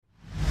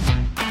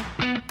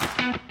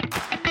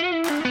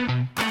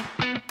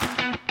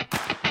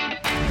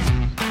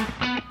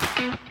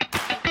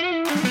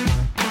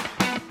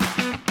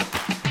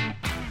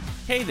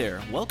Hey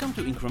there, welcome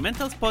to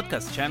Incremental's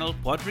podcast channel,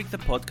 Podrick the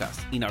Podcast.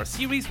 In our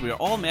series We're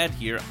All Mad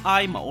Here,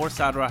 I, Maor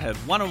Sadra, have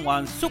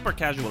one-on-one, super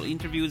casual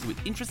interviews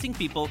with interesting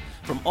people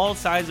from all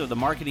sides of the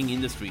marketing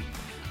industry.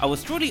 I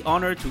was truly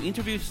honored to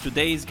interview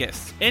today's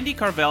guest, Andy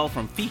Carvel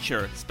from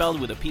Feature,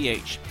 spelled with a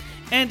PH.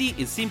 Andy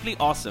is simply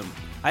awesome.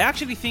 I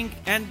actually think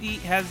Andy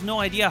has no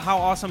idea how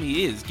awesome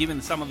he is,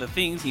 given some of the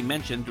things he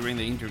mentioned during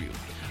the interview.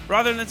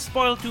 Rather than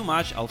spoil too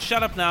much, I'll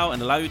shut up now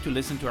and allow you to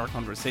listen to our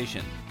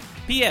conversation.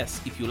 P.S.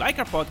 If you like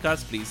our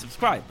podcast, please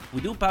subscribe. We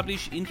do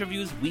publish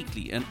interviews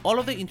weekly, and all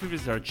of the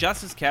interviews are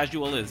just as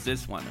casual as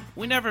this one.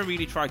 We never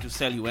really try to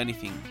sell you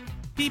anything.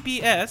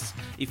 P.P.S.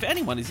 If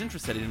anyone is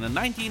interested in a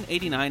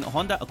 1989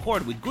 Honda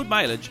Accord with good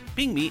mileage,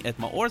 ping me at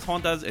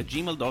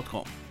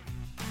maorshondas@gmail.com.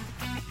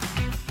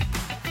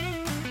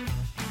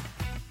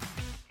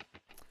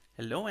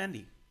 Hello,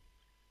 Andy.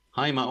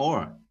 Hi,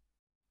 Maor.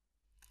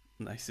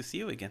 Nice to see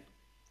you again.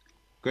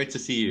 Great to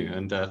see you,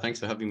 and thanks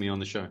for having me on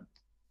the show.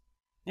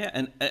 Yeah,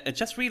 and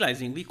just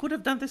realizing we could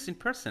have done this in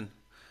person.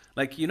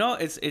 Like, you know,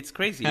 it's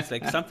crazy. It's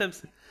like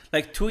sometimes,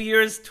 like 2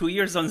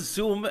 years on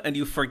Zoom, and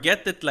you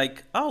forget that,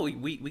 like, oh,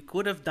 we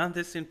could have done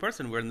this in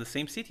person. We're in the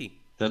same city.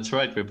 That's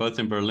right. We're both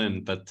in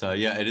Berlin, but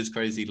yeah, it is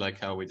crazy, like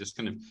how we just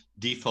kind of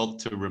default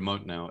to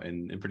remote now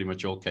in pretty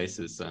much all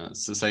cases.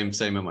 It's the same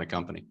in my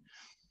company.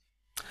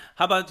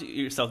 How about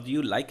yourself? Do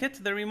you like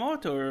it, the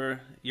remote,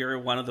 or you're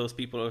one of those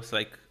people who's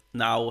like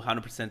now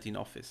 100% in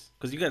office?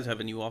 Because you guys have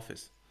a new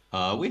office.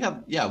 We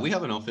have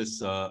an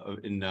office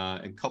in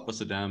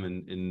Koppelsadam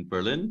in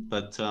Berlin,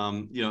 but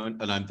you know,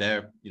 and I'm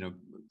there, you know,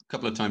 a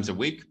couple of times a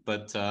week.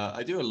 But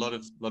I do a lot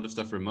of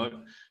stuff remote,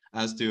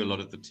 as do a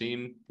lot of the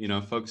team. You know,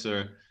 folks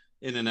are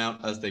in and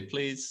out as they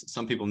please.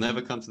 Some people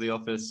never come to the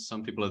office.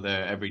 Some people are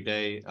there every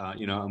day.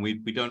 You know, and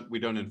we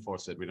don't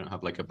enforce it. We don't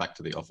have like a back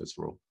to the office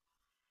rule.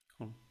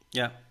 Cool.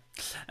 Yeah.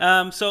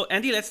 So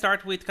Andy, let's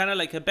start with kind of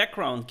like a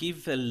background.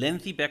 Give a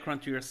lengthy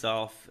background to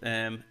yourself.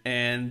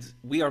 And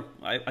we are,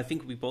 I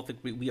think we both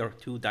agree, we are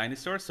two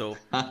dinosaurs. So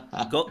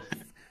go,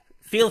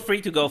 feel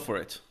free to go for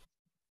it.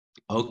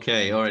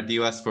 Okay, all right.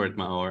 You asked for it,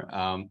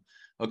 Maor.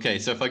 Okay,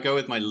 so if I go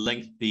with my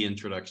lengthy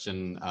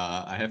introduction,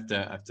 I have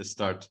to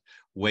start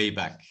way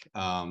back.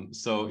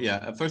 So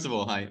yeah, first of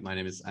all, hi, my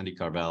name is Andy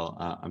Carvel.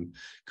 I'm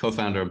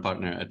co-founder and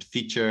partner at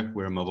Feature.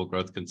 We're a mobile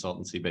growth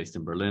consultancy based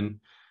in Berlin.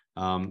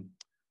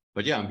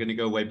 But yeah, I'm going to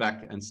go way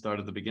back and start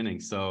at the beginning.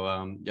 So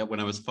yeah,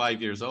 when I was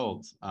 5 years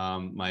old,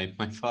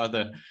 my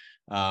father,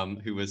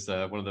 who was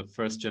one of the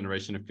first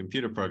generation of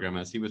computer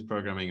programmers, he was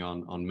programming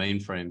on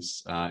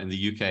mainframes in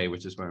the UK,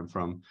 which is where I'm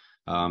from.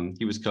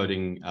 He was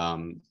coding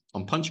on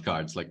punch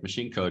cards, like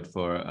machine code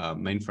for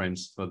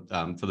mainframes for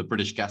the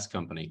British Gas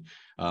Company,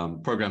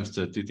 programs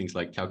to do things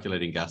like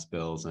calculating gas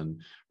bills and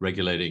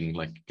regulating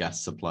like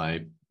gas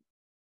supply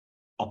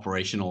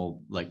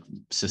operational like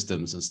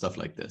systems and stuff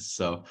like this.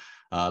 So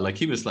like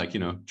he was like, you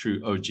know,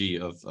 true OG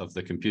of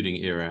the computing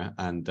era.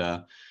 And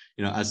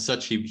you know, as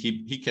such,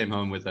 he came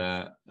home with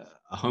a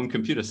home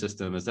computer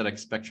system, a ZX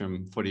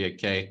Spectrum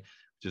 48K,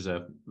 which is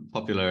a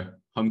popular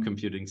home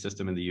computing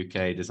system in the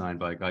UK, designed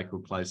by a guy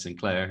called Clive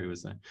Sinclair, who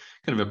was a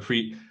kind of a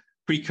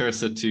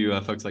precursor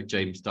to folks like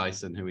James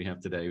Dyson, who we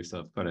have today. We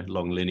still have quite a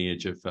long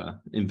lineage of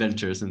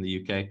inventors in the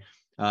UK.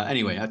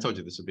 Anyway, I told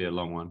you this would be a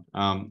long one.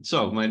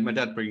 So my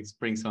dad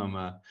brings home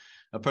a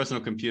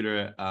personal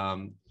computer, a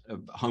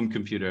home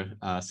computer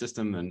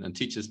system, and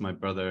teaches my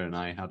brother and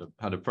I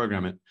how to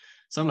program it.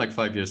 So I'm like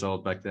 5 years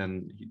old back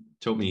then. He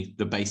taught me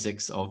the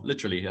basics of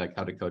literally like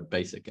how to code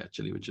BASIC,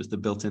 actually, which is the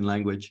built-in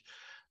language.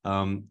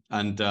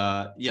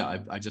 Yeah,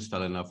 I just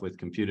fell in love with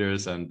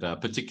computers, and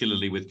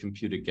particularly with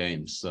computer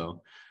games.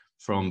 So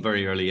from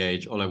very early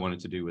age, all I wanted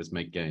to do was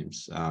make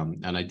games,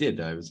 and I did.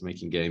 I was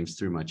making games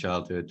through my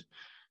childhood.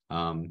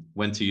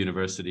 Went to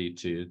university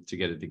to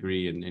get a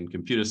degree in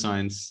computer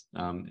science,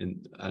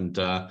 and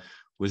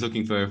was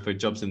looking for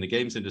jobs in the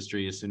games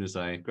industry as soon as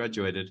I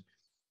graduated,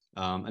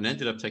 and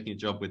ended up taking a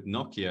job with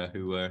Nokia,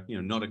 who were, you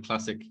know, not a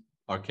classic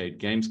arcade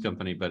games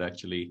company, but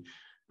actually,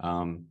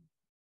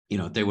 you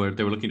know, they were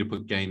looking to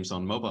put games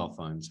on mobile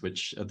phones,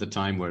 which at the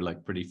time were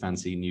like pretty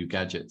fancy new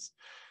gadgets.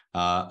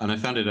 And I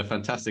found it a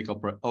fantastic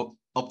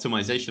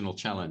optimizational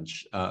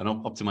challenge, an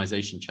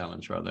optimization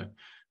challenge rather,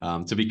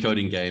 to be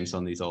coding games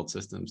on these old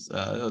systems.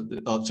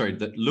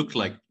 That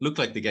look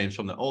like the games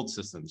from the old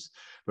systems,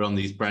 but on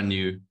these brand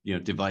new, you know,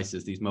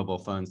 devices, these mobile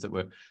phones that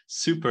were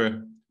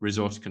super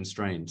resource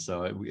constrained.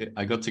 So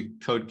I got to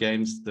code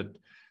games that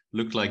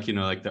looked like, you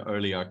know, like the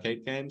early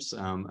arcade games,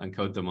 and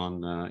code them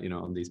on, you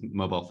know, on these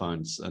mobile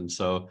phones. And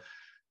so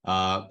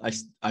I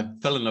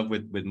fell in love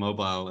with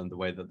mobile and the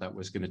way that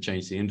was going to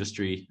change the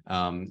industry,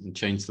 and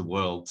change the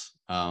world,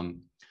 and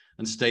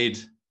stayed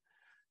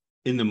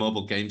in the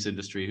mobile games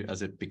industry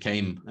as it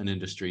became an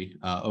industry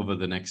over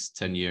the next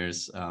 10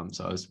 years.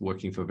 So I was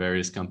working for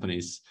various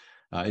companies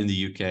in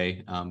the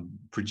UK,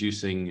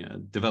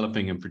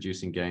 developing and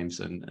producing games,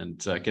 and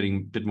getting a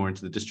bit more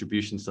into the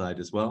distribution side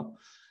as well.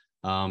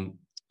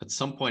 At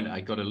some point,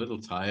 I got a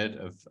little tired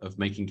of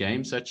making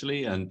games,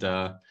 actually, and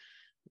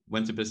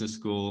went to business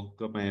school,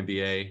 got my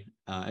MBA,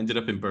 ended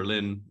up in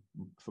Berlin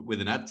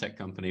with an ad tech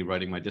company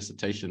writing my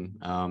dissertation.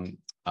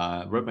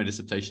 Wrote my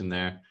dissertation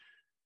there.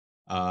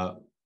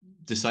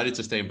 Decided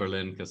to stay in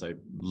Berlin because I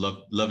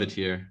love it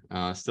here.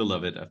 Still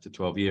love it after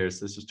 12 years.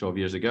 This was 12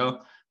 years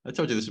ago. I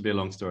told you this would be a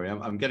long story.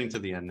 I'm getting to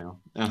the end now.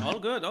 All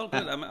good, all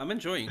good. I'm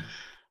enjoying.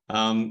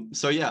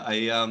 So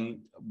yeah,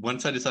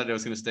 once I decided I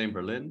was going to stay in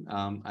Berlin,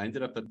 I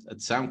ended up at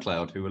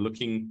SoundCloud, who were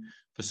looking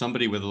for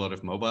somebody with a lot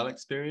of mobile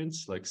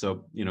experience. Like,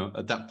 so, you know,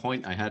 at that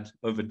point I had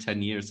over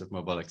 10 years of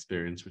mobile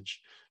experience,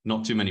 which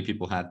not too many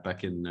people had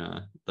back in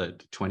the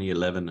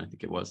 2011, I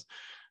think it was.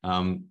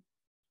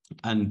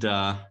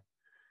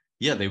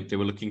 Yeah, they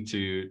were looking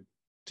to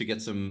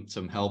get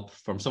some help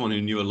from someone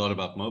who knew a lot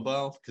about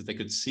mobile, because they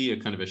could see a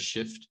kind of a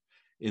shift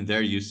in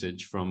their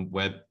usage from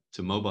web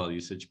to mobile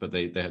usage, but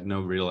they had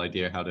no real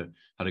idea how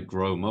to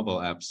grow mobile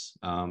apps.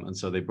 And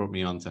so they brought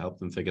me on to help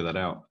them figure that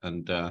out.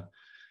 And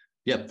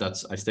yeah,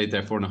 I stayed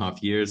there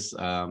 4.5 years,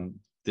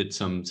 did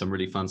some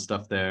really fun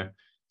stuff there.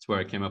 It's where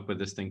I came up with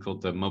this thing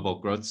called the Mobile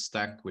Growth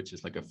Stack, which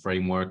is like a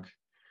framework,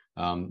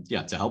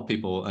 to help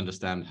people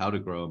understand how to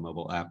grow a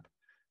mobile app.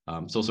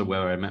 It's also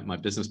where I met my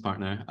business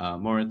partner,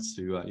 Moritz,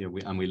 who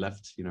we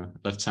left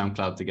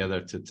SoundCloud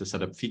together to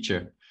set up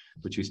Feature,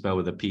 which we spell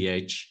with a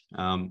PH.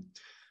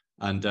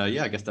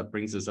 Yeah, I guess that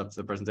brings us up to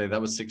the present day.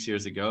 That was 6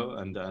 years ago,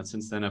 and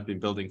since then I've been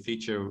building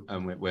Feature,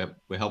 and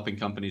we're helping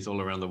companies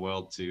all around the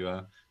world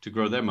to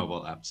grow their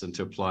mobile apps and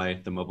to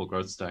apply the Mobile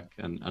Growth Stack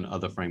and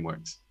other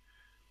frameworks.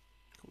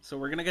 So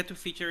we're gonna get to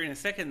Feature in a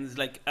second. It's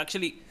like,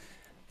 actually,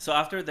 so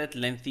after that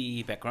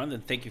lengthy background,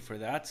 and thank you for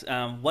that,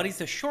 what is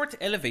the short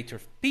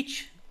elevator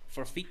pitch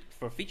for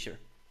Feature?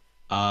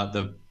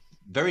 The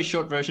very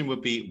short version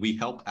would be, we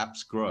help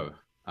apps grow.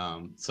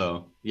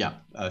 So yeah,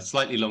 a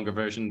slightly longer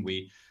version,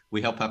 we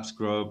help apps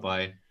grow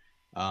by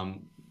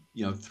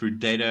through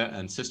data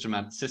and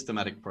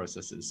systematic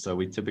processes. So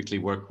we typically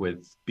work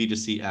with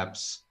B2C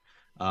apps,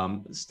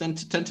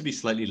 tend to be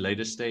slightly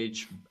later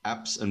stage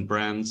apps and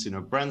brands,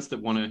 brands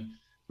that want to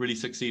really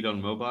succeed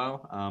on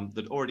mobile,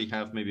 that already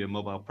have maybe a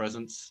mobile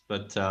presence,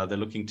 but they're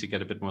looking to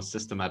get a bit more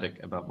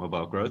systematic about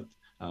mobile growth.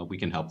 We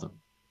can help them.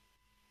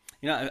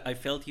 I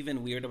felt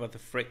even weird about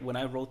when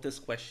I wrote this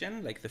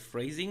question, like the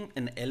phrasing,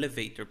 an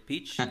elevator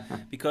pitch,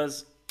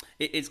 because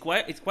it's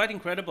quite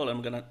incredible.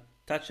 I'm gonna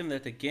touch on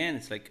that again.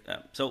 It's like,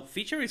 so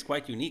Feature is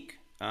quite unique.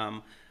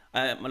 I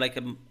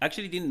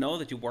actually didn't know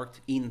that you worked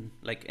in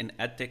like an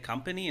ad tech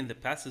company in the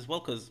past as well,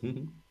 because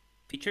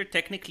Feature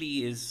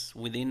technically is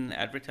within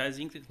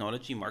advertising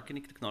technology,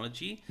 marketing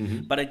technology,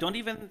 but I don't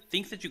even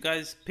think that you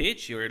guys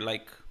pitch. You're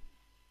like,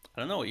 I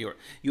don't know,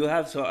 you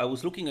have, so I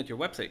was looking at your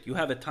website, you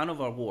have a ton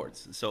of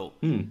awards. So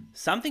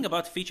something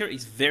about Feature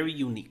is very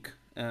unique.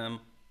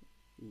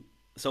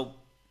 So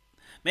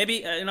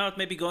maybe,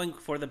 maybe going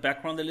for the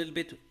background a little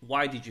bit,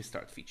 why did you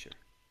start Feature?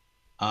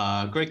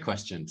 Great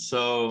question.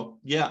 So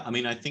yeah, I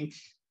mean, I think,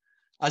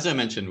 as I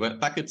mentioned,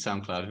 back at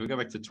SoundCloud, if we go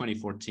back to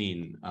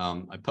 2014,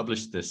 I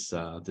published this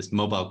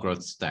Mobile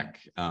Growth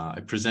Stack. I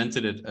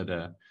presented it at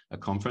a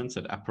conference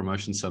at App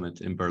Promotion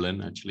Summit in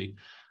Berlin, actually.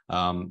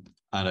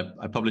 And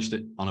I published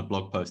it on a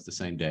blog post the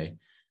same day.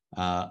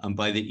 And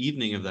by the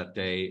evening of that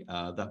day,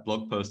 that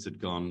blog post had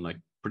gone like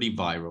pretty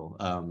viral,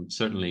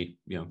 certainly,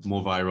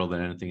 more viral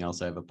than anything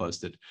else I ever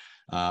posted.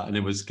 And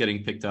it was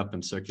getting picked up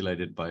and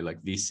circulated by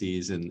like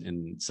VCs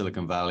in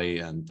Silicon Valley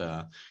and,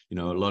 a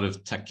lot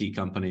of techie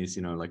companies,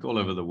 like all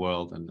over the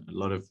world, and a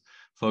lot of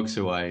folks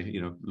who I,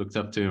 looked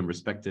up to and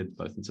respected,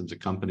 both in terms of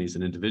companies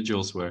and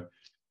individuals, were,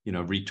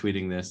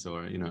 retweeting this,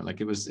 or,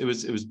 like it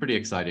was pretty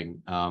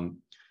exciting.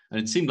 And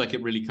it seemed like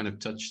it really kind of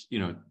touched,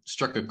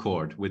 struck a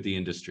chord with the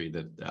industry,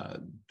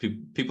 that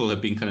people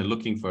have been kind of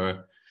looking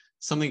for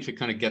something to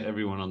kind of get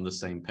everyone on the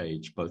same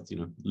page, both,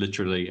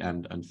 literally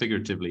and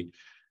figuratively,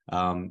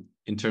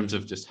 in terms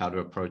of just how to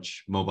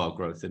approach mobile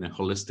growth in a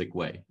holistic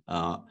way.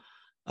 So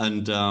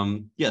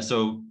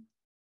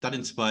that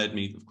inspired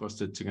me, of course,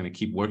 to kind of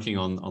keep working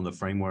on the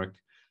framework.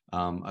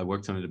 I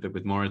worked on it a bit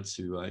with Moritz,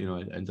 who,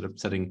 I ended up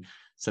setting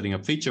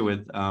up Feature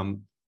with.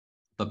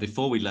 But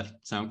before we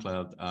left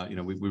SoundCloud,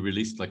 we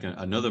released like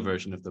another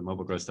version of the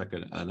Mobile Growth Stack,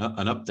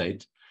 an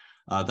update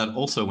that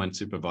also went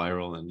super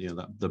viral, and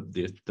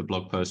the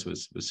blog post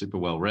was super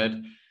well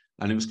read.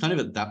 And it was kind of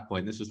at that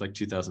point, this was like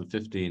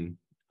 2015,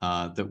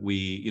 that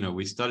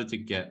we started to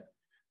get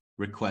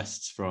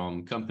requests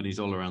from companies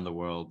all around the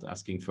world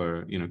asking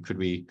for, could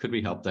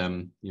we help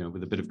them,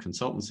 with a bit of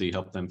consultancy,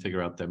 help them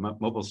figure out their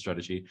mobile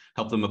strategy,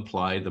 help them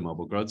apply the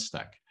Mobile Growth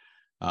Stack.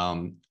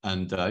 I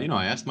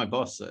asked my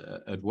boss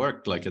at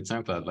work, like at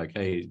SoundCloud, like,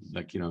 hey,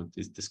 like,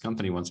 this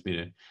company wants me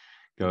to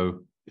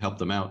go help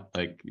them out.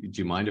 Like,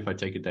 do you mind if I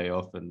take a day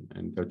off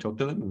and go talk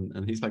to them?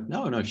 And he's like,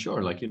 no,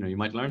 sure. Like, you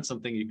might learn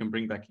something you can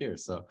bring back here.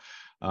 So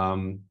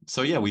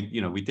yeah,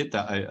 we did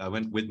that. I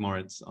went with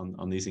Moritz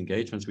on these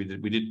engagements. We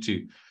did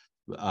two.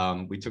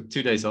 We took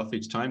 2 days off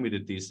each time. We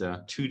did these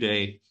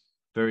 2-day,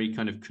 very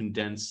kind of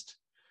condensed,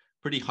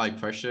 pretty high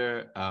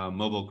pressure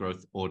mobile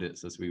growth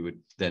audits, as we would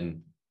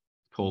then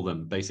call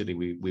them. Basically,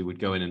 we would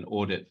go in and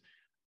audit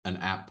an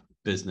app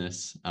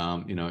business,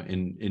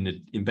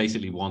 in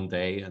basically one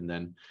day, and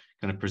then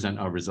kind of present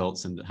our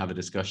results and have a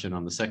discussion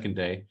on the second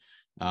day.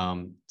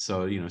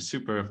 So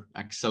super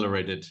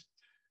accelerated,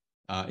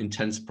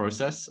 intense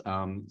process.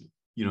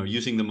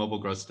 Using the mobile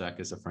growth stack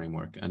as a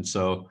framework, and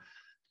so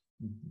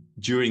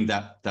during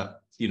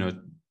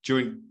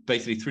during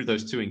basically through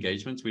those two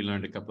engagements, we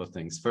learned a couple of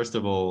things. First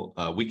of all,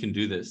 we can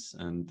do this,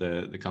 and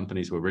the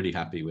companies were really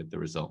happy with the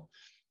result.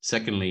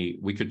 Secondly,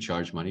 we could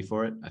charge money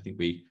for it. I think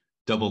we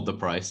doubled the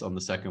price on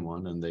the second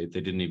one, and they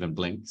didn't even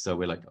blink. So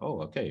we're like,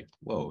 oh, okay,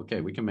 whoa,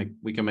 okay, we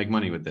can make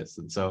money with this.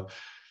 And so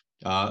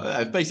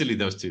basically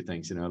those two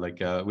things,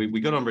 we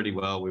got on really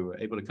well. We were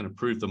able to kind of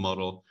prove the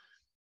model,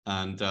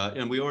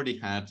 and we already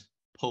had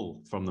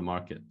pull from the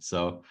market.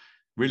 So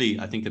really,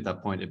 I think at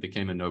that point it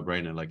became a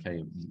no-brainer. Like,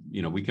 hey,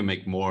 we can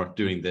make more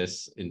doing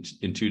this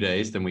in 2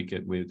 days than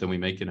we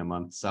make in a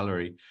month's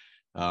salary.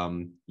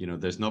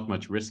 There's not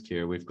much risk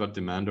here. We've got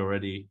demand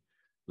already.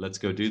 Let's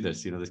go do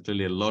this. There's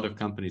clearly a lot of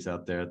companies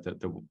out there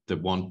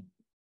that want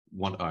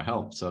our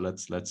help. So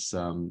let's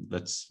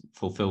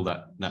fulfill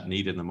that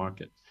need in the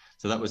market.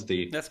 So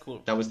That's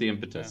cool. That was the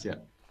impetus. Yeah.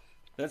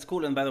 That's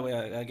cool. And by the way,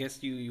 I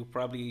guess you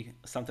probably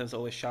sometimes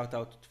always shout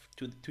out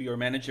to your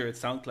manager at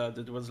SoundCloud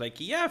that was like,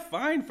 yeah,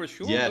 fine, for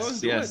sure.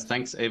 Yes.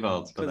 Thanks,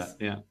 Ewald, for that.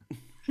 Yeah.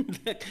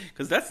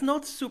 Because that's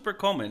not super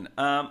common.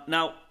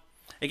 Now,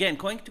 again,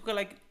 going to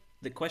like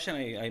the question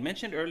I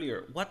mentioned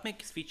earlier, what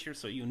makes features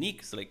so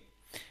unique? So like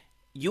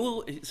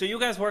you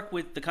guys work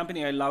with the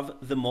company I love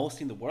the most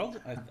in the world.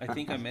 I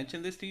think I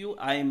mentioned this to you.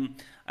 I'm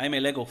a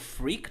Lego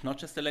freak, not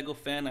just a Lego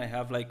fan. I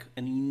have like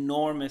an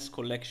enormous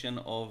collection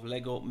of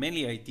Lego,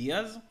 mainly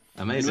ideas.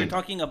 Amazing. And we're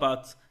talking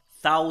about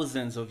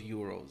thousands of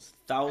euros,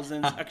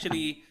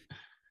 actually,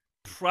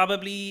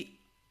 probably,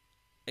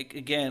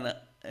 again,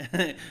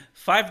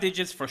 5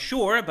 digits for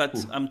sure. But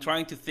ooh, I'm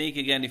trying to think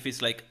again if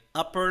it's like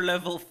upper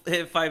level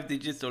 5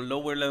 digits or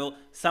lower level,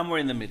 somewhere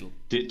in the middle.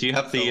 Do you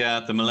have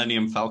the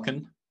Millennium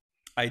Falcon?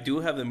 I do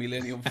have the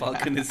Millennium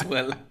Falcon as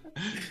well.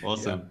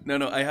 Awesome. Yeah.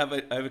 No, I have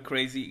a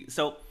crazy.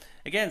 So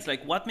again, it's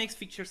like, what makes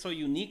Feature so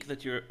unique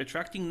that you're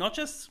attracting not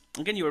just,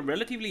 again, you're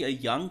relatively a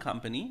young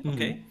company,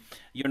 okay? Mm-hmm.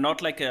 You're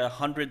not like a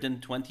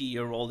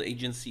 120-year-old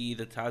agency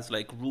that has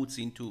like roots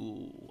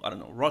into, I don't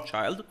know,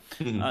 Rothschild.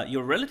 Mm-hmm.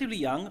 You're relatively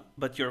young,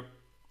 but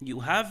you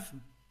have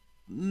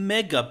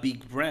mega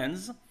big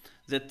brands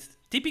that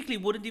typically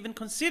wouldn't even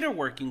consider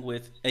working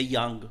with a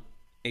young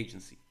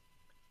agency.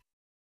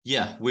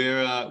 Yeah,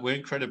 we're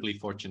incredibly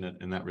fortunate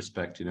in that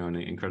respect, and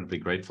incredibly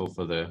grateful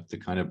for the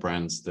kind of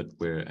brands that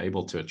we're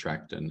able to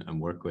attract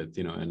and work with,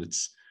 and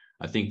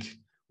I think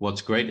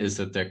what's great is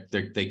that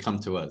they come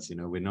to us,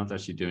 we're not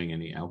actually doing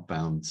any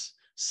outbound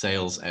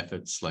sales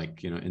efforts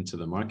like, into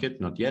the market,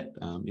 not yet.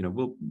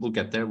 We'll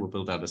get there, we'll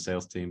build out a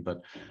sales team,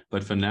 but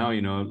for now,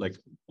 like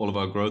all of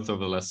our growth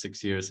over the last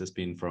 6 years has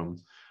been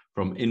from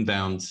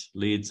inbound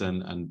leads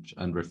and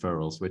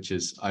referrals, which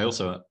is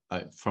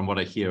from what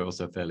I hear,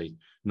 also a fairly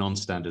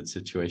non-standard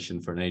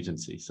situation for an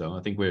agency. So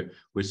I think we're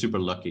super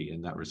lucky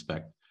in that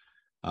respect.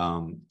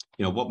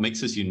 What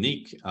makes us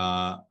unique?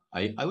 I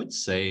would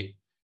say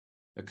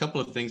a couple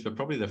of things, but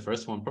probably the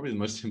first one, probably the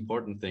most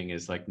important thing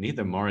is like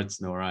neither Moritz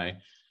nor I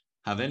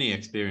have any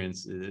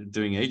experience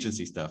doing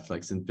agency stuff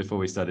like since before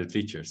we started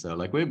Feature. So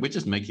like we're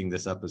just making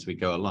this up as we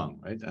go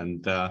along, right?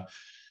 And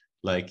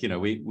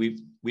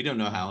we don't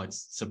know how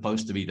it's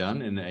supposed to be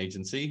done in the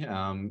agency.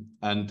 What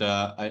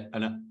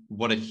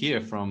I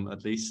hear from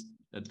at least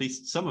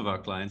some of our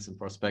clients and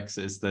prospects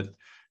is that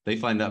they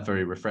find that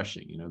very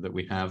refreshing, that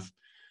we're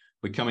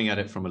coming at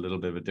it from a little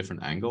bit of a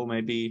different angle,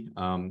 maybe.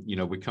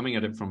 We're coming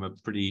at it from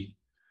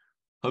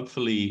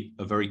hopefully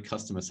a very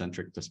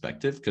customer-centric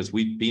perspective, because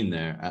we've been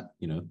there at,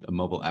 a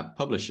mobile app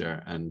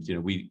publisher, and,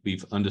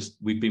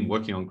 we've been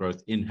working on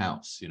growth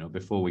in-house,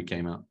 before we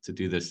came out to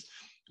do this.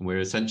 And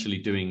we're essentially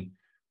doing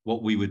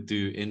what we would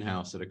do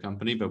in-house at a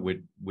company, but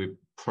we're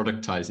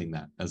productizing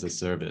that as a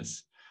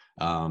service,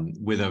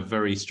 with a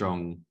very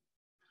strong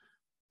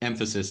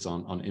emphasis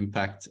on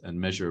impact and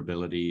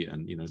measurability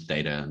and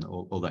data and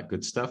all that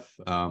good stuff.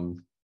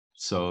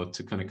 So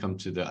to kind of come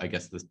to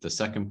the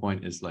second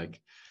point is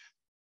like,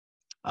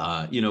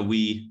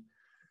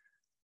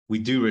 we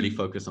do really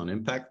focus on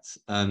impact,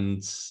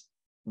 and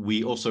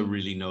we also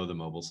really know the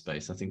mobile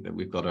space. I think that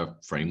we've got our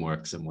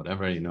frameworks and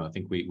whatever, I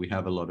think we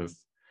have a lot of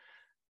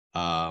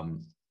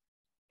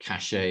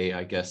cachet,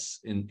 I guess,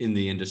 in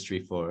the industry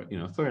for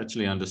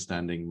actually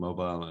understanding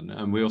mobile,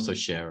 and we also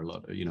share a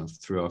lot,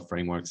 through our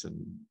frameworks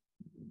and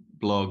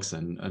blogs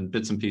and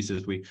bits and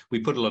pieces. We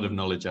put a lot of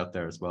knowledge out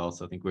there as well.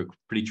 So I think we're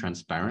pretty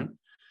transparent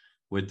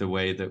with the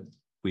way that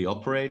we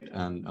operate,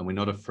 and we're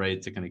not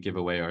afraid to kind of give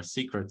away our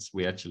secrets.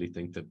 We actually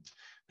think that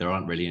there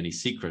aren't really any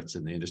secrets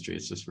in the industry.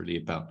 It's just really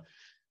about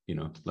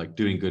like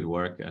doing good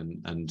work,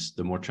 and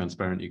the more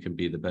transparent you can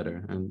be, the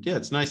better. And yeah,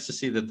 it's nice to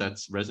see that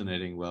that's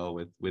resonating well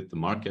with the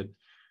market.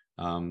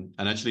 And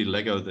actually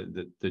Lego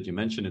that you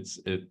mentioned,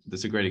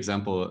 that's a great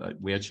example.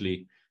 We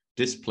actually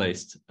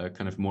displaced a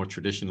kind of more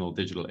traditional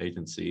digital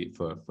agency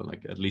for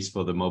like, at least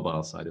for the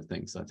mobile side of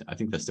things. I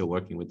think they're still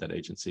working with that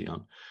agency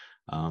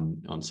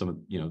on some of,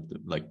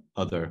 like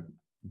other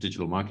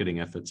digital marketing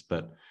efforts,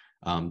 but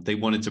they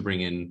wanted to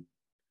bring in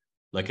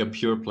like a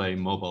pure play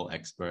mobile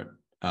expert.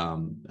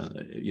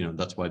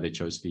 That's why they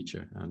chose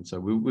Feature. And so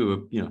we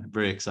were,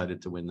 very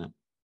excited to win that.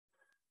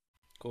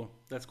 Cool.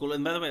 That's cool.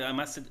 And by the way,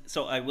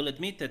 I will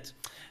admit that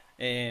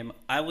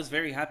I was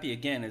very happy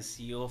again as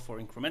CEO for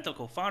Incremental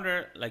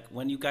co-founder. Like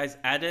when you guys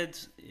added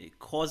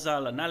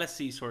causal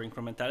analysis or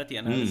incrementality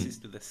analysis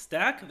to the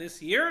stack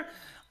this year,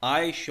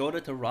 I showed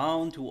it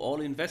around to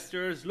all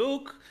investors.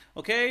 Look,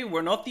 okay,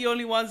 we're not the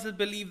only ones that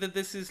believe that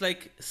this is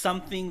like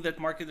something that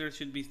marketers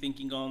should be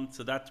thinking on.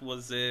 So that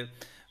was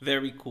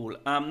very cool.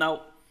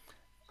 Now,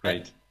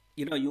 great.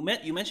 You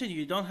mentioned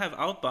you don't have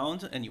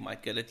outbound, and you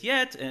might get it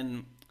yet,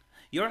 and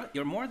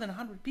you're more than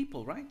 100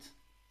 people, right?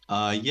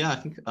 Yeah, I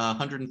think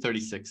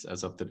 136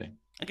 as of today.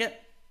 Okay,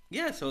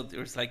 yeah. So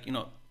there's like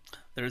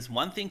there's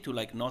one thing to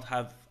like not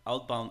have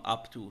outbound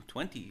up to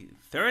 20,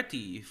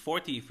 30,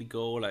 40 if we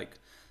go like,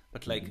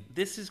 but like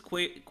this is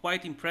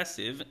quite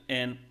impressive.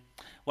 And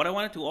what I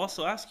wanted to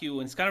also ask you,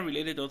 and it's kind of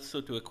related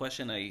also to a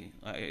question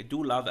I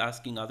do love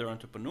asking other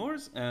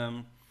entrepreneurs.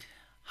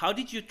 How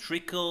did you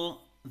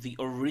trickle the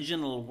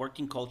original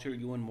working culture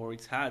you and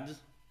Moritz had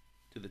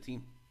to the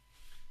team?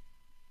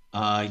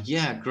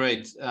 Yeah,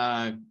 great.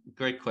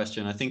 Great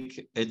question. I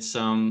think it's,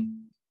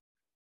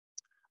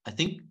 I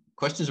think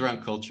questions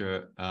around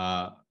culture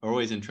are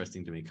always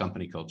interesting to me,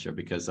 company culture,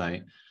 because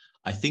I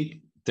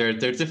think there are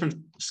different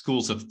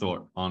schools of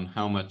thought on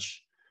how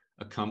much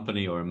a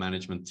company or a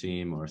management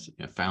team or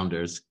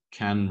founders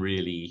can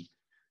really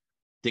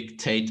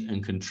dictate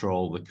and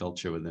control the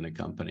culture within a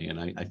company. And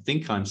I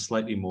think I'm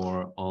slightly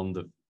more on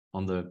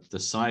the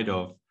side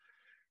of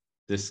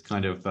this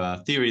kind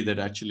of theory that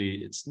actually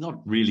it's not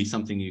really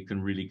something you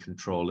can really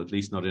control, at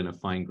least not in a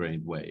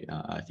fine-grained way.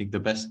 I think the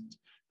best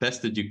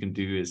that you can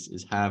do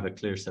is have a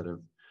clear set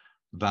of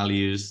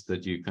values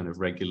that you kind of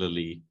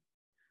regularly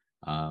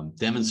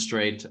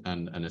demonstrate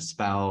and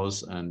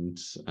espouse and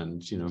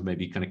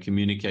maybe kind of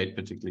communicate,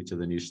 particularly to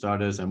the new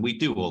starters. And we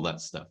do all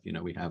that stuff.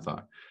 We have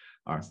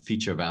our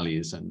feature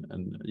values and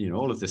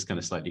all of this kind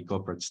of slightly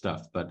corporate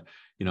stuff. But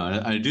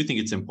I do think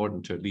it's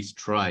important to at least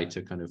try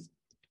to kind of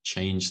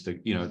change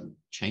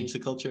the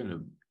culture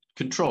and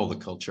control the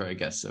culture, I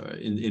guess,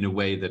 in a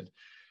way that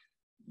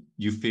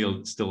you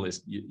feel still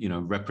is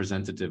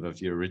representative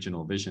of your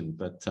original vision.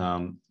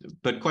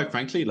 But quite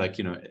frankly, like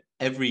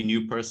every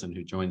new person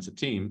who joins a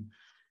team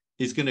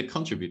is going to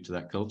contribute to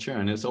that culture,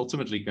 and it's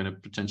ultimately going to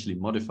potentially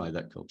modify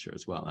that culture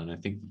as well. And I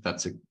think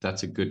that's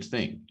a good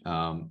thing.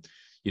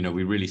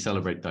 We really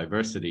celebrate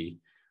diversity.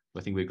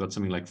 I think we've got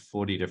something like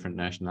 40 different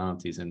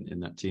nationalities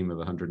in that team of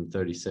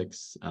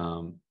 136.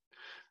 I'm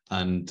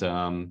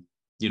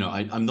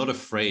not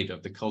afraid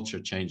of the culture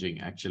changing,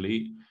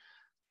 actually.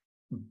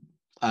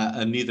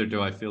 And neither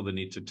do I feel the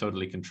need to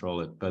totally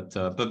control it. But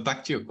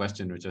back to your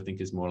question, which I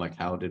think is more like,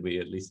 how did we,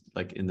 at least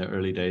like in the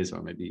early days,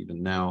 or maybe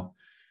even now,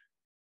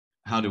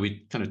 how do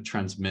we kind of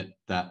transmit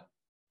that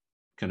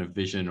kind of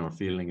vision or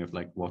feeling of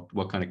like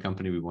what kind of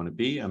company we want to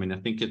be? I mean, I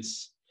think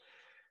it's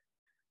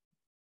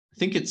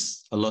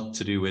a lot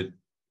to do with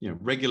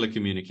regular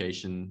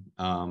communication.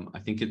 I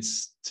think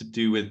it's to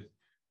do with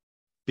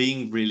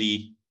being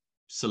really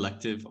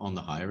selective on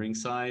the hiring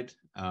side,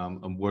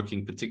 and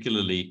working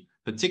particularly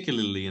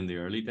in the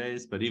early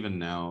days, but even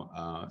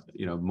now,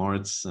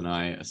 Moritz and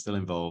I are still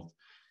involved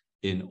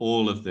in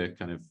all of the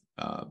kind of,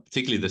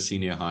 particularly the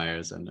senior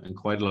hires and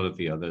quite a lot of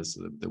the others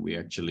that we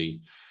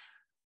actually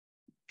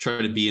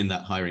try to be in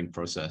that hiring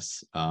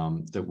process,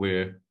 that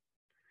we're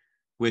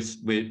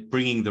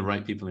bringing the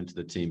right people into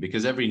the team,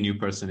 because every new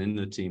person in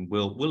the team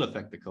will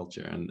affect the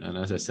culture. And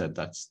as I said,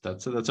 that's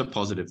a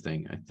positive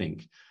thing, I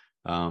think.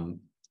 I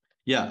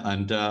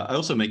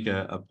also make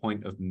a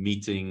point of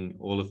meeting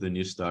all of the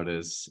new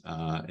starters,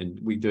 and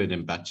we do it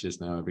in batches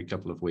now every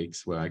couple of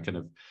weeks, where I kind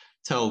of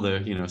tell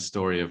the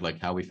story of like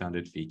how we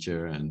founded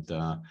Feature and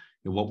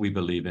what we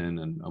believe in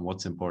and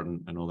what's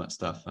important and all that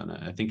stuff. And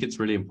I think it's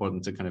really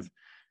important to kind of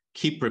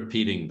keep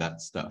repeating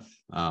that stuff.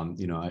 I'm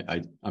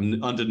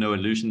under no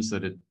illusions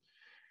that it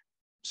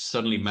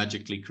suddenly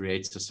magically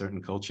creates a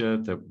certain culture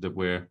that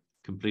we're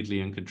completely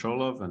in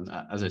control of. And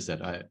as I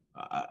said,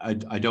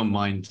 I don't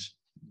mind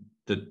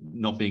that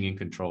not being in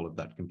control of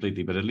that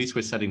completely, but at least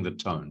we're setting the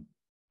tone.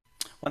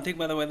 One thing,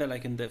 by the way, that I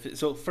can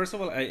so first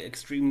of all, I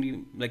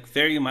extremely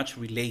very much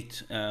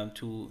relate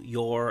to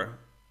your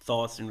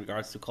thoughts in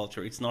regards to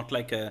culture. It's not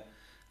like a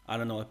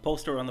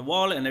poster on the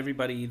wall and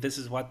everybody, this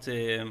is what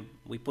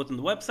we put on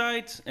the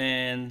website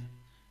and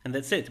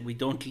that's it. We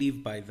don't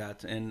live by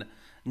that. And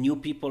new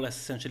people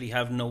essentially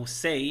have no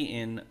say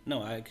in.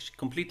 No, I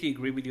completely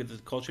agree with you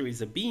that culture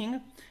is a being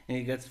and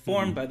it gets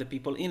formed by the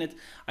people in it.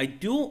 I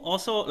do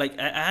also I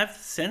have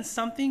sensed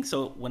something.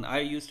 So when I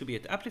used to be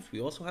at Uplift,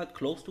 we also had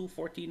close to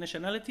 40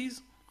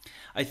 nationalities.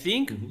 I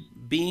think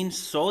being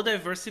so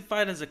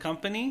diversified as a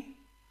company,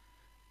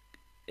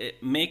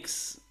 it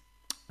makes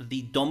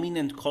the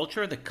dominant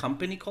culture the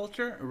company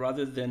culture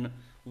rather than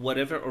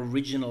whatever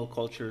original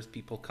cultures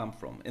people come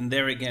from. And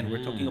there again,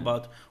 we're talking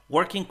about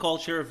working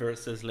culture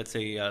versus, let's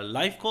say,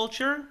 life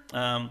culture.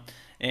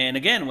 And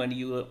again, when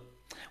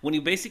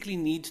you basically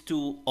need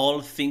to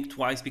all think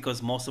twice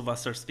because most of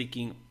us are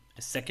speaking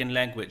a second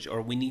language,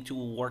 or we need to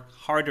work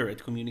harder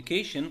at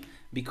communication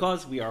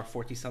because we are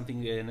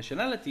 40-something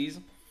nationalities,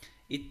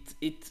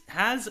 it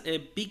has a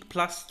big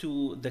plus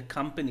to the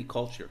company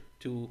culture,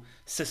 to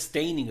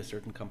sustaining a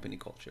certain company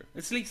culture.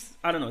 At least,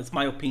 I don't know, it's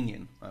my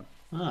opinion.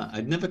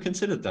 I'd never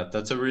considered that.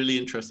 That's a really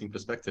interesting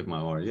perspective,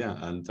 Maor. Yeah,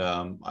 and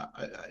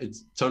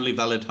it's totally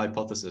valid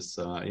hypothesis.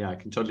 Yeah, I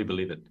can totally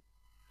believe it.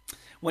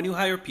 When you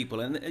hire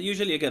people, and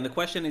usually, again, the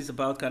question is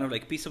about kind of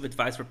like piece of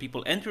advice for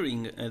people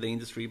entering the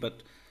industry,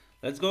 but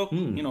let's go,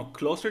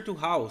 closer to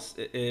house.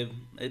 A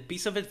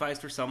piece of advice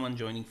for someone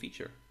joining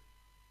Feature.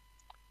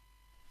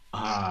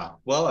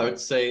 Well, I would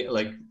say,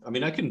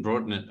 I can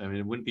broaden it. I mean,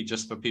 it wouldn't be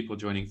just for people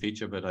joining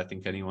Feature, but I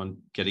think anyone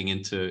getting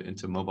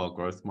into mobile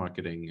growth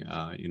marketing,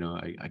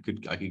 I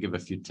could give a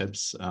few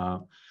tips.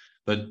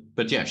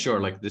 But yeah, sure.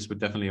 Like this would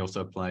definitely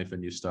also apply for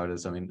new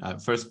starters. I mean,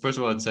 first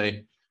of all, I'd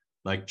say,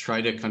 like,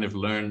 try to kind of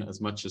learn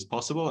as much as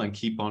possible and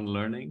keep on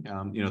learning.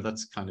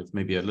 That's kind of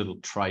maybe a little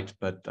trite,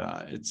 but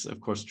it's of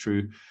course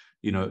true.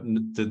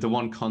 The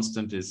one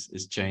constant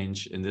is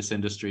change in this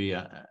industry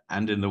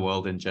and in the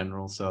world in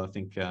general. So I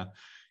think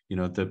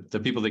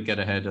the people that get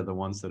ahead are the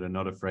ones that are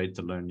not afraid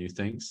to learn new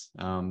things.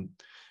 They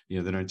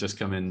don't just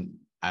come in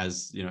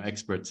as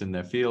experts in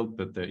their field,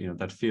 but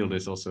that field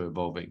is also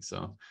evolving.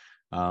 So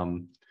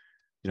and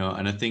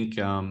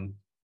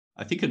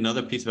I think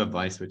another piece of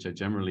advice which I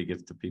generally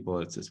give to people,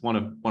 it's one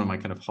of my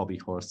kind of hobby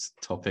horse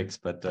topics,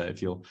 but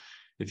if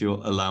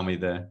you'll allow me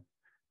the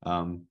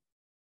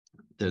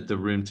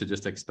room to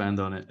just expand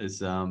on it,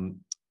 is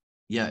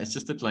it's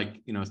just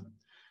that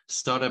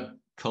startup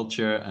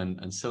culture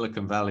and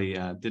Silicon Valley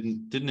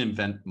didn't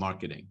invent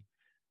marketing.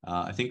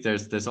 I think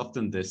there's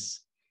often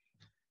this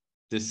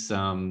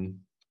kind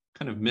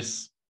of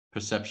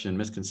misconception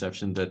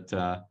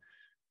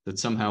that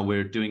somehow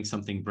we're doing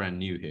something brand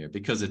new here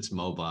because it's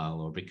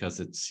mobile, or because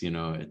it's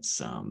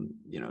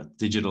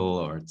digital,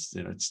 or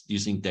it's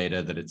using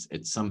data, that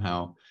it's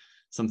somehow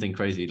something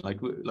crazy. Like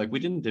we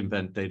didn't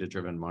invent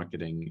data-driven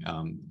marketing.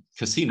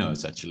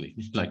 Casinos actually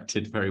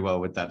did very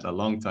well with that a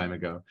long time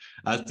ago,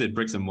 as did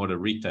bricks and mortar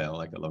retail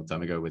like a long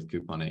time ago with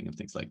couponing and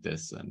things like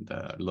this, and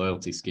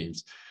loyalty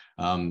schemes.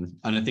 And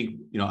I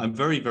think I'm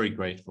very, very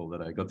grateful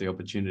that I got the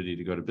opportunity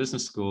to go to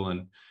business school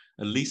and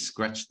at least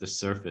scratch the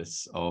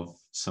surface of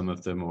some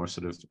of the more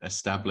sort of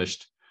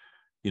established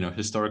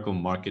historical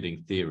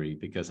marketing theory,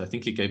 because I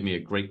think it gave me a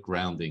great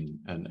grounding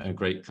and a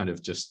great kind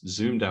of just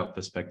zoomed out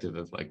perspective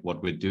of like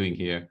what we're doing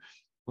here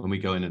when we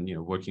go in and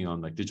working on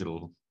like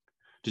digital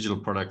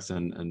products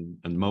and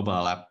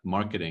mobile app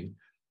marketing.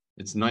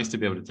 It's nice to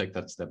be able to take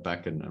that step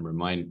back and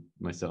remind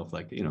myself,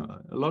 like,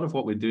 a lot of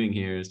what we're doing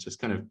here is just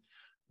kind of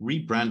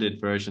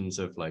rebranded versions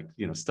of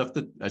stuff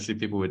that actually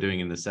people were doing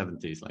in the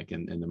 70s, like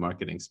in the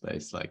marketing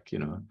space, like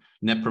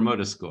net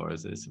promoter score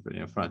is I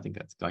think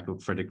that's a guy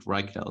called Frederick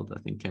Reichheld, I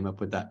think, came up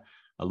with that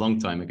a long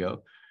time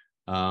ago,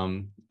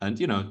 and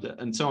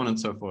so on and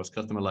so forth.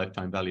 Customer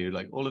lifetime value,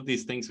 like all of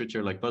these things which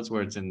are like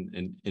buzzwords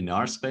in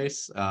our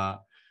space,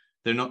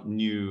 they're not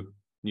new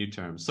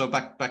terms. So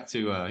back to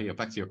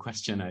your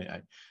question,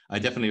 I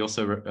definitely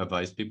also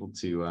advise people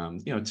to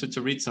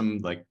to read some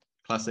like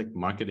classic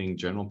marketing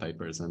journal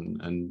papers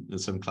and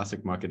some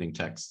classic marketing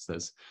texts.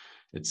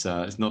 It's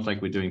not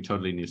like we're doing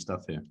totally new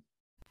stuff here.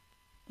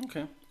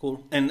 Okay,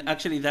 cool. And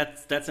actually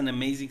that's an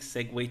amazing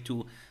segue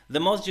to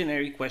the most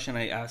generic question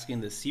I ask in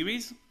the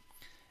series.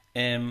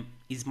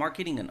 Is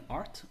marketing an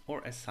art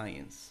or a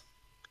science?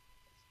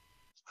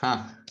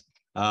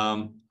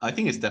 I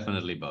think it's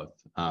definitely both.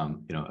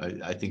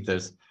 I think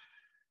there's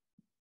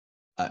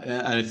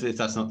and if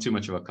that's not too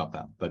much of a cop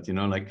out, but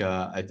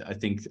I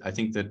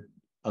think that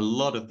a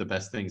lot of the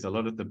best things, a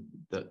lot of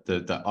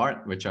the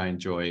art which I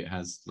enjoy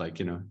has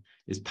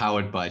is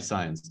powered by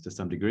science to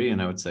some degree.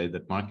 And I would say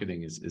that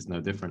marketing is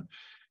no different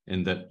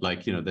in that,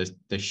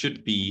 there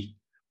should be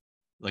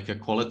like a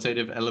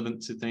qualitative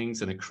element to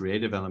things and a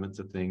creative element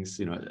to things.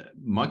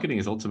 Marketing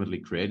is ultimately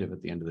creative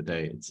at the end of the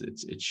day.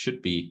 It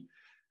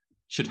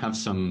should have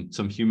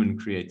some human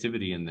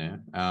creativity in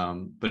there.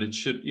 But it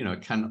should,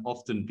 it can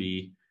often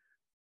be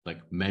like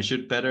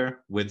measured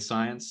better with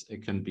science.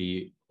 It can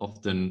be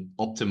often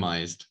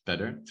optimized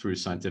better through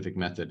scientific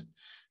method.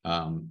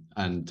 I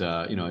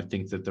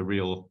think that the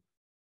real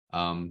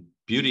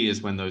beauty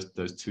is when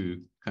those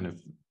two kind of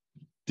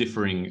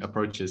differing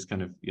approaches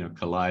kind of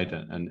collide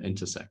and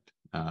intersect.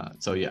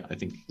 So yeah, I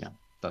think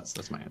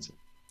that's my answer.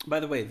 By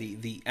the way,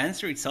 the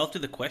answer itself to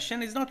the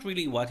question is not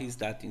really what is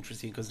that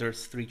interesting, because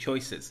there's three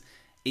choices.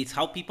 It's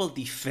how people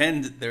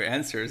defend their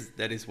answers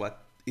that is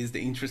what is the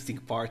interesting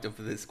part of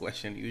this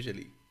question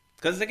usually.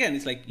 Because again,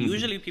 it's like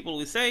usually people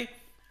will say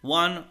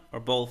one or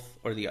both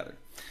or the other.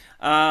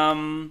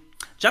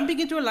 Jumping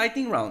into a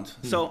lightning round.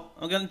 So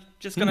I'm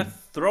just gonna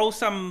throw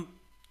some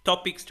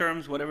topics,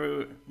 terms,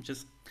 whatever.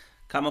 Just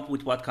come up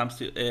with what comes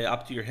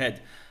up to your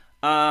head.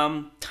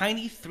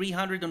 Tiny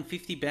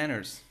 350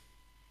 banners.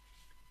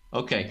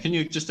 Okay, can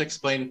you just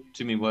explain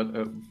to me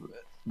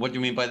what you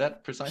mean by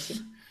that precisely?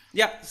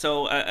 Yeah,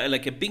 so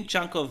like a big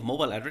chunk of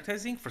mobile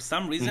advertising for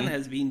some reason Mm-hmm.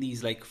 has been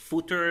these like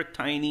footer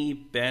tiny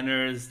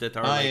banners that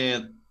are Ah, like, yeah,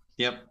 yeah.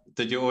 Yep.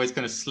 That you always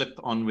kind of slip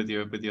on with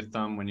your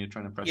thumb when you're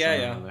trying to press yeah, on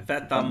yeah, the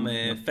button.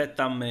 Yep. fat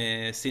thumb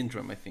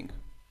syndrome, I think.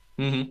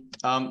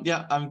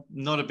 Yeah, I'm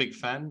not a big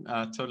fan.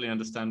 Totally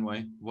understand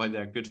why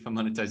they're good for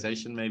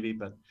monetization, maybe,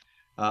 but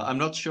I'm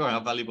not sure how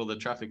valuable the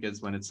traffic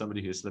is when it's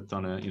somebody who slipped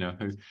on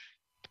who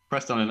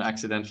pressed on an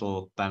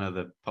accidental banner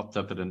that popped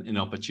up at an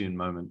inopportune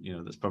moment.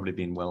 That's probably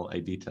been well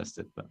A/B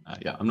tested. But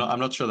yeah, I'm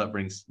not sure that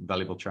brings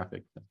valuable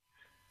traffic.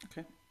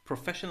 Okay.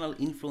 Professional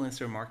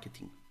influencer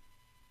marketing.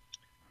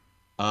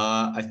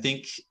 I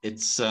think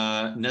it's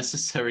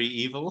necessary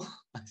evil.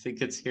 I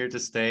think it's here to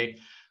stay.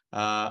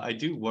 I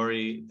do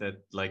worry that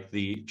like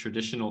the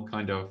traditional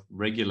kind of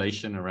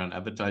regulation around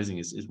advertising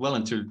is well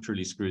and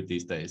truly screwed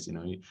these days.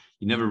 You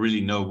never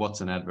really know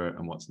what's an advert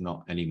and what's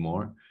not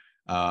anymore.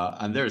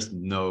 And there's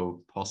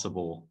no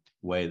possible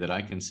way that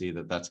I can see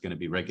that that's going to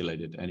be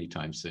regulated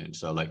anytime soon.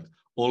 So like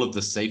all of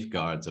the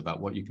safeguards about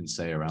what you can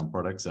say around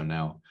products are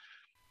now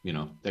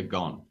they're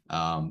gone.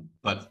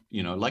 But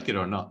like it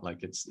or not,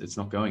 like it's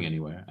not going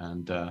anywhere.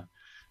 And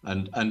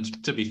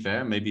to be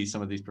fair, maybe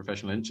some of these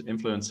professional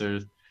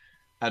influencers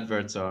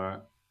adverts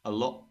are a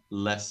lot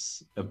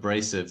less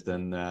abrasive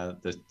than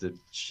the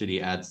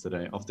shitty ads that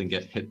I often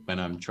get hit when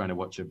I'm trying to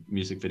watch a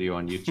music video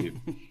on YouTube.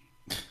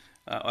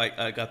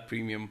 I got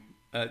premium.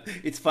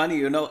 It's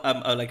funny,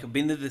 I've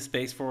been in this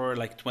space for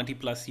like 20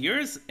 plus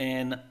years,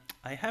 and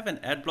I have an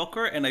ad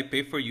blocker, and I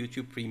pay for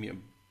YouTube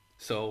Premium.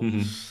 So,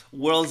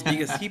 world's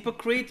biggest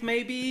hypocrite,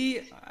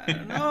 maybe. I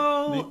don't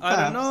know. I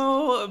don't Perhaps.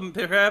 know.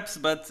 Perhaps,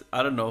 but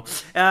I don't know.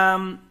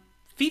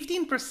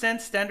 15%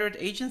 standard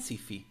agency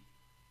fee.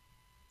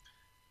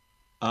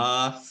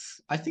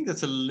 I think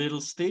that's a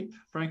little steep,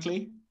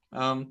 frankly.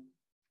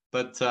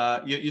 But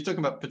you're talking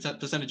about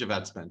percentage of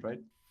ad spend, right?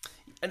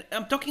 And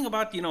I'm talking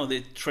about,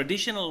 the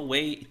traditional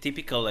way,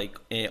 typical like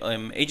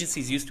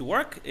agencies used to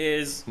work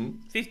is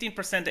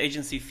 15%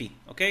 agency fee.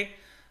 Okay,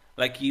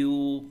 like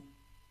you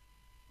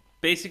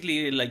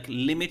basically like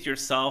limit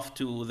yourself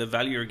to the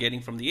value you're getting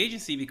from the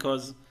agency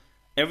because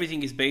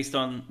everything is based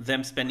on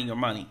them spending your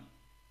money.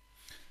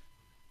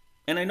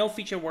 And I know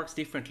Feature works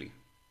differently.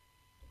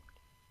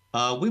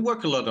 We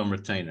work a lot on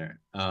retainer.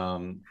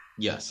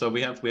 Yeah, so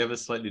we have a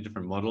slightly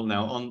different model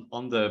now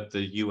on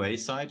the UA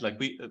side.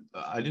 Like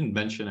I didn't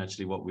mention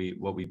actually what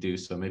we do.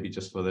 So maybe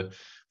just for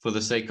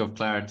the sake of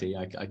clarity,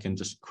 I can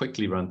just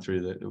quickly run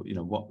through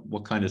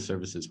what kind of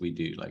services we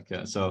do. Like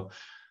so.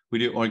 We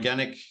do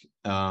organic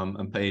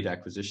and paid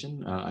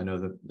acquisition. I know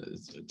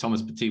that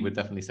Thomas Petit would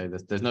definitely say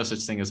that there's no such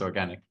thing as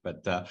organic,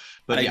 but I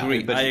yeah,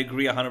 agree. but I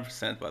agree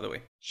 100%, by the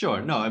way.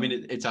 sure. No, I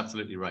mean it's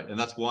absolutely right, and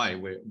that's why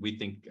we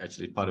think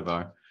actually part of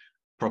our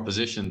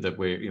proposition that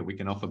we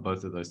can offer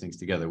both of those things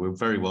together. We're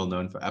very well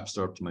known for App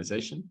Store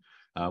optimization,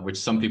 which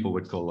some people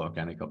would call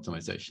organic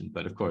optimization,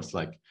 but of course,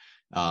 like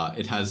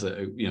it has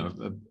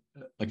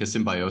like a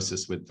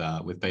symbiosis with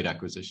paid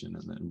acquisition,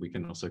 and then we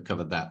can also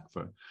cover that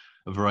for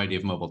a variety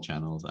of mobile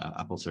channels,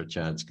 Apple Search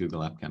Ads,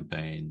 Google App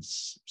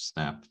Campaigns,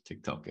 Snap,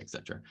 TikTok,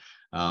 etc.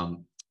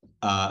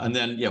 And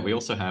then, yeah, we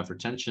also have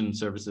retention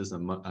services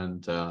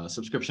and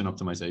subscription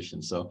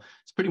optimization. So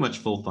it's pretty much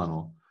full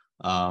funnel.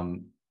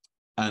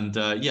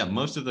 Yeah,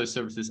 most of those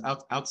services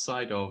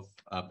outside of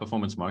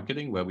performance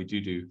marketing, where we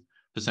do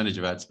percentage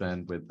of ad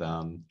spend with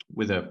a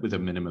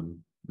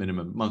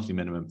monthly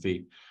minimum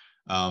fee.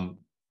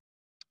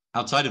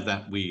 Outside of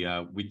that, we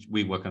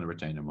work on a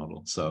retainer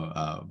model.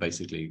 So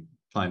basically,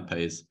 client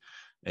pays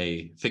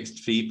a fixed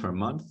fee per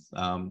month.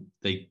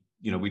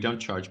 We don't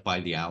charge by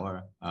the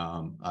hour.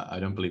 I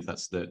don't believe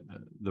that's the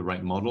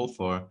right model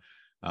for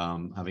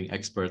having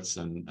experts,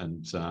 and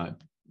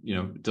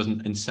it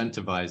doesn't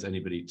incentivize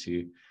anybody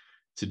to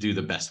do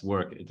the best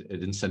work.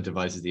 It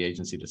incentivizes the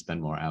agency to spend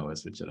more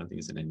hours, which I don't think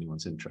is in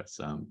anyone's interest.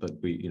 But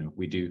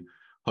we do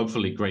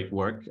hopefully great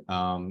work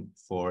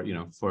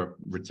for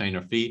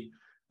retainer fee.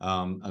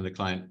 And the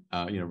client,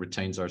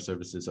 retains our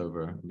services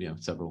over,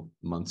 several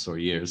months or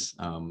years,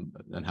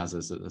 and has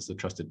us as a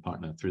trusted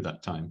partner through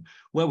that time,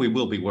 where we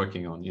will be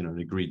working on, an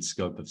agreed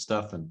scope of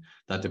stuff. And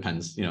that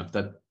depends,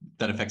 that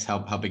affects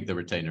how big the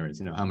retainer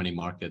is, how many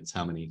markets,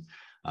 how many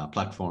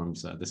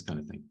platforms, this kind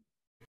of thing.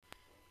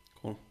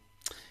 Cool.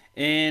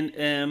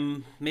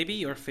 And maybe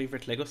your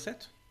favorite Lego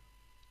set?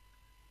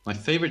 My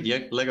favorite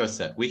Lego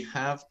set. We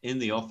have in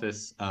the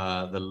office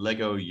the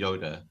Lego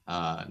Yoda,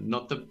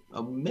 not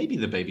maybe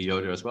the baby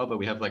Yoda as well, but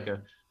we have like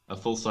a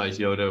full-size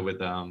Yoda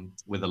with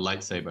a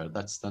lightsaber.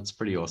 That's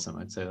pretty awesome.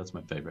 I'd say that's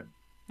my favorite.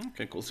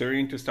 Okay, cool. So you're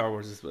into Star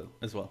Wars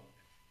as well.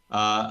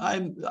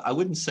 I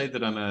wouldn't say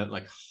that I'm a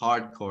like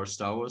hardcore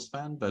Star Wars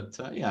fan, but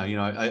yeah,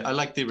 I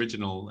like the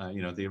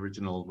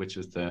original, which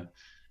was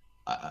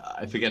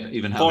I forget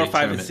even how 4, they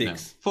 5, term and it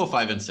 6. now. 4,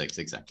 5, and 6,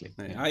 exactly.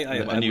 Yeah.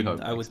 Yeah.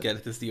 I would get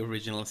it as the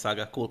original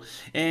saga. Cool.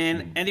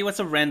 And Andy,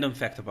 what's a random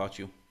fact about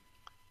you?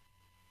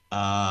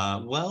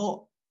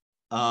 Well,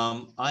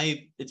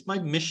 It's my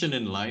mission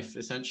in life.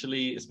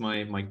 Essentially, it's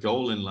my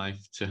goal in life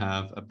to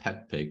have a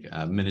pet pig,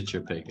 a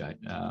miniature pig.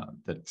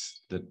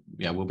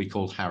 That will be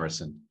called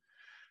Harrison.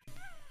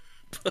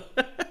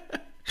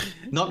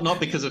 Not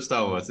because of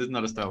Star Wars. This is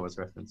not a Star Wars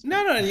reference.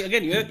 No.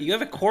 Again, you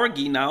have a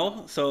corgi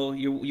now, so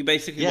you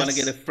basically want to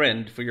get a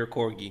friend for your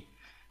corgi.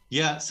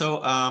 Yeah.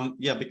 So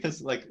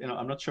because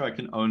I'm not sure I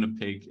can own a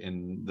pig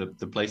in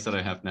the place that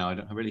I have now. I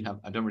don't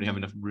really have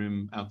enough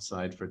room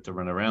outside for it to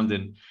run around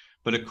in.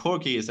 But a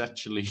corgi is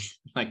actually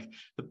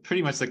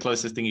pretty much the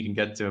closest thing you can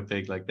get to a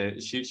pig.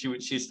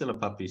 She's still a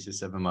puppy. She's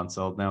 7 months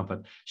old now,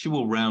 but she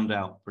will round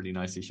out pretty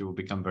nicely. She will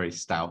become very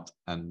stout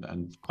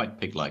and quite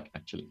pig-like,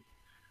 actually.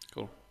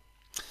 Cool.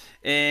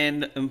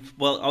 And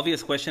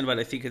obvious question, but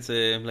I think it's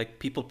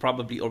people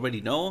probably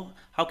already know.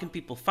 How can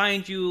people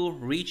find you,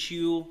 reach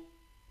you?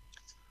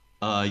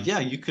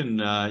 You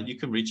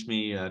can reach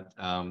me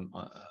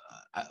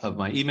at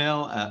my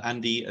email,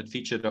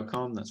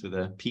 andy@feature.com. That's with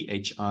a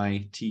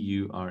PHITURE.com.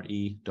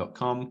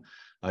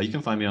 You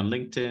can find me on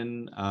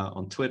LinkedIn,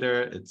 on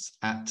Twitter. It's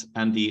at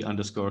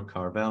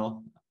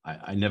Andy_Carvel.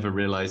 I never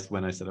realized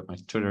when I set up my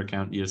Twitter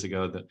account years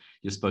ago that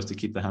you're supposed to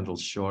keep the handles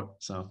short.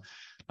 So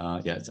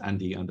it's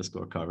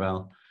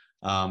Andy_Carvel.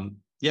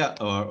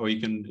 Or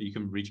you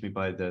can reach me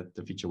by the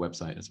Feature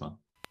website as well.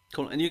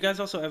 Cool. And you guys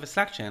also have a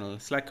Slack channel,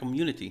 Slack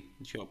community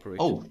that you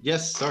operate. Oh,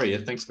 yes. Sorry.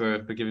 Thanks for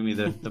giving me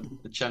the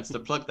chance to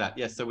plug that.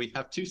 Yes. So we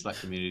have two Slack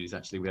communities,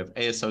 actually. We have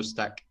ASO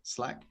Stack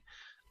Slack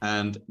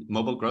and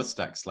Mobile Growth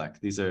Stack Slack.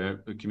 These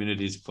are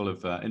communities full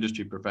of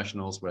industry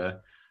professionals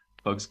where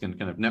folks can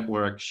kind of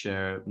network,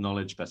 share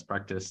knowledge, best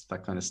practice,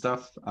 that kind of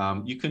stuff.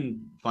 You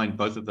can find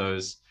both of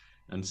those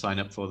and sign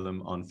up for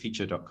them on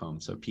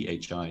feature.com. So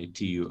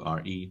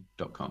PHITURE.com.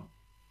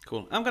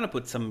 Cool. I'm going to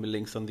put some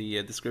links on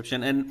the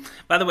description. And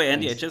by the way,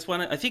 Andy, I just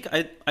want to,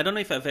 I don't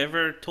know if I've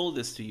ever told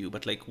this to you,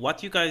 but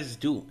what you guys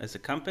do as a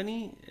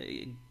company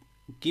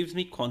gives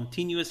me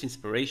continuous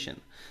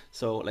inspiration.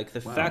 So the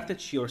fact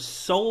that you're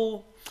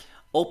so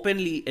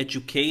openly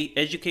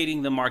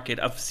educating the market.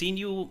 I've seen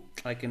you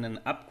in an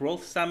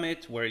Upgrowth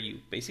Summit where you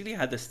basically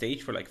had the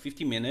stage for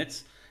 50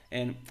 minutes.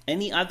 And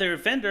any other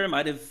vendor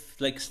might have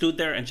stood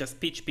there and just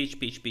pitch.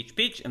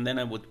 And then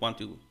I would want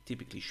to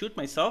typically shoot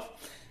myself.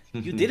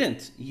 You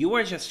didn't. You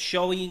were just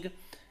showing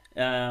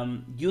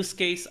use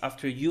case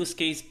after use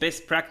case,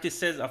 best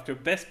practices after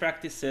best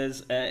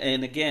practices.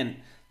 And again,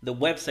 the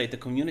website, the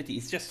community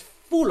is just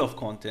full of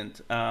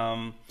content.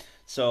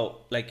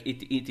 So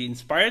it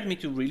inspired me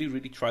to really,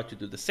 really try to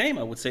do the same.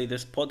 I would say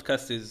this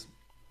podcast is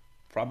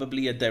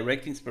probably a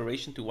direct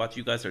inspiration to what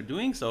you guys are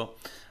doing. So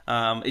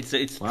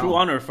it's true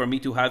honor for me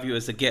to have you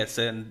as a guest.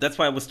 And that's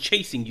why I was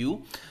chasing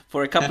you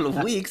for a couple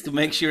of weeks to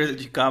make sure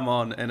that you come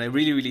on. And I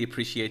really, really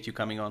appreciate you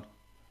coming on.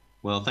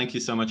 Well, thank you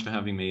so much for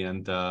having me.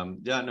 And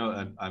I'm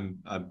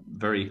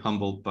very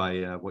humbled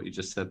by what you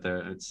just said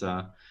there.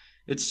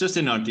 It's just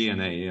in our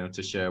DNA,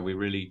 to share. We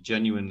really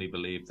genuinely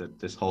believe that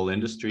this whole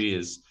industry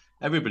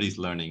everybody's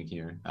learning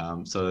here.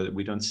 So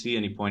we don't see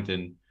any point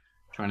in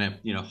trying to,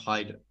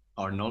 hide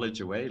our knowledge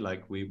away.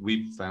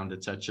 We've found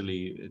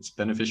it's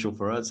beneficial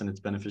for us and it's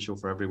beneficial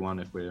for everyone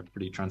if we're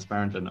pretty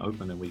transparent and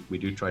open, and we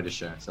do try to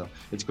share. So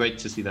it's great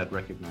to see that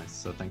recognized.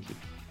 So thank you.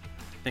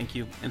 Thank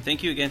you. And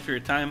thank you again for your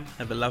time.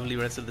 Have a lovely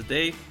rest of the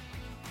day.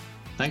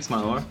 Thanks,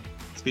 Maor.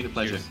 It's been a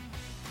pleasure. Cheers.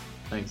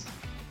 Thanks.